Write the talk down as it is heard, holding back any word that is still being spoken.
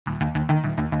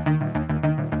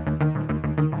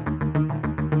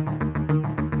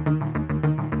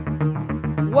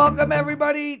Welcome,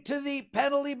 everybody, to the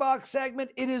penalty box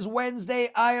segment. It is Wednesday.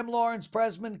 I am Lawrence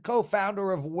Presman,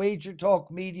 co-founder of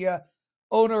WagerTalk Media,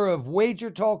 owner of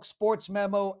WagerTalk Sports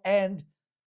Memo and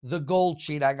the Gold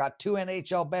Sheet. I got 2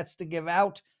 NHL bets to give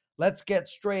out. Let's get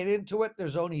straight into it.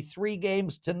 There's only 3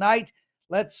 games tonight.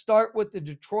 Let's start with the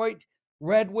Detroit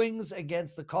Red Wings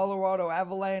against the Colorado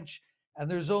Avalanche. And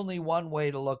there's only one way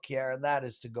to look here, and that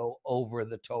is to go over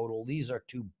the total. These are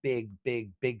 2 big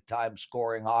time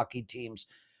scoring hockey teams.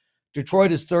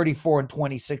 Detroit is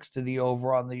 34-26 to the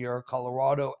over on the year.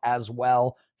 Colorado as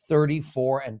well,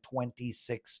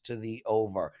 34-26 to the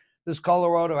over. This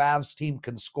Colorado Avs team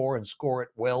can score and score at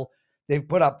will. They've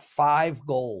put up 5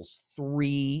 goals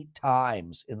 3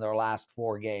 times in their last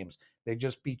 4 games. They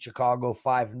just beat Chicago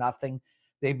 5-0.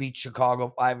 They beat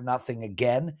Chicago 5-0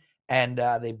 again. And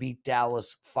they beat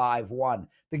Dallas 5-1.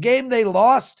 The game they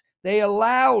lost, they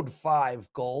allowed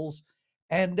 5 goals.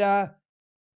 And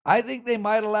I think they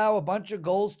might allow a bunch of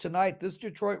goals tonight. This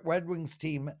Detroit Red Wings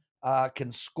team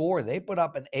can score. They put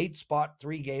up an 8 spot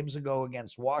 3 games ago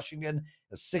against Washington,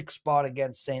 a 6 spot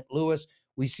against St. Louis.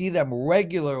 We see them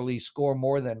regularly score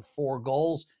more than 4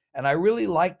 goals. And I really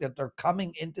like that they're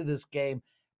coming into this game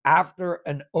after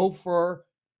an 0-4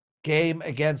 game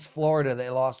against Florida.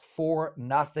 They lost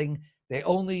 4-0. They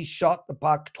only shot the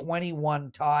puck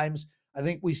 21 times. I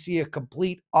think we see a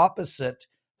complete opposite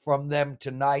from them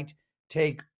tonight.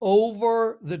 Take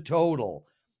over the total.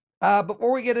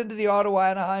 Before we get into the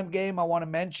Ottawa-Anaheim game, I want to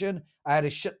mention I had a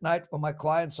shit night for my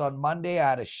clients on Monday. I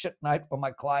had a shit night for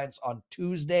my clients on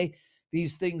Tuesday.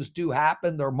 These things do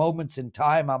happen. There are moments in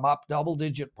time. I'm up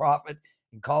double-digit profit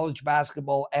in college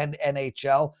basketball and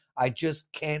NHL. I just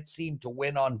can't seem to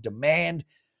win on demand.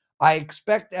 I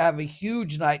expect to have a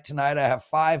huge night tonight. I have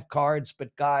 5 cards,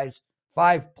 but guys,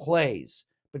 5 plays.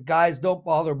 But guys, don't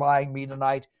bother buying me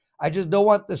tonight. I just don't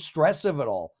want the stress of it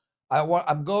all.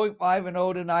 I'm going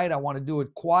 5-0 tonight. I want to do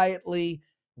it quietly.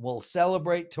 We'll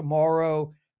celebrate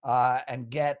tomorrow and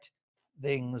get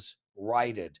things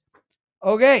righted.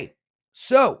 Okay,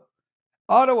 so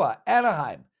Ottawa,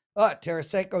 Anaheim.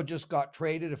 Tarasenko just got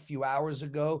traded a few hours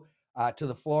ago to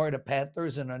the Florida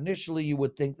Panthers, and initially you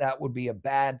would think that would be a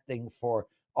bad thing for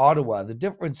Ottawa. The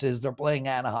difference is they're playing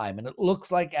Anaheim, and it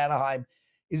looks like Anaheim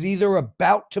is either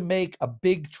about to make a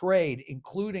big trade,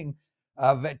 including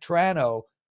Vetrano,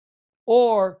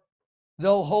 or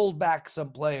they'll hold back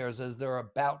some players as they're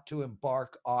about to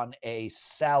embark on a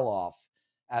sell-off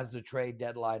as the trade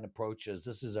deadline approaches.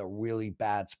 This is a really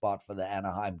bad spot for the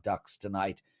Anaheim Ducks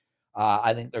tonight.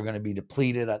 I think they're going to be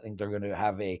depleted. I think they're going to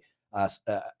have a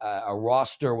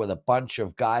roster with a bunch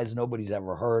of guys nobody's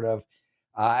ever heard of.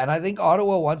 And I think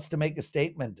Ottawa wants to make a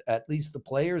statement, at least the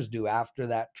players do, after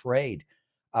that trade.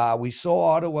 We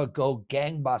saw Ottawa go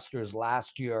gangbusters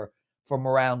last year from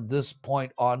around this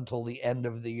point on till the end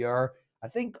of the year. I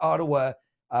think Ottawa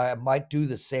might do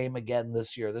the same again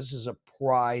this year. This is a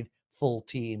prideful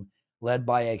team led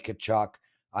by a Tkachuk.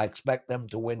 I expect them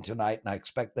to win tonight, and I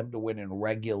expect them to win in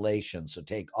regulation. So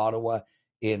take Ottawa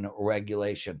in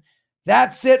regulation.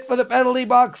 That's it for the penalty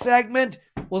box segment.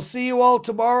 We'll see you all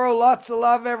tomorrow. Lots of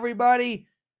love, everybody.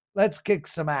 Let's kick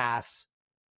some ass.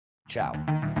 Ciao.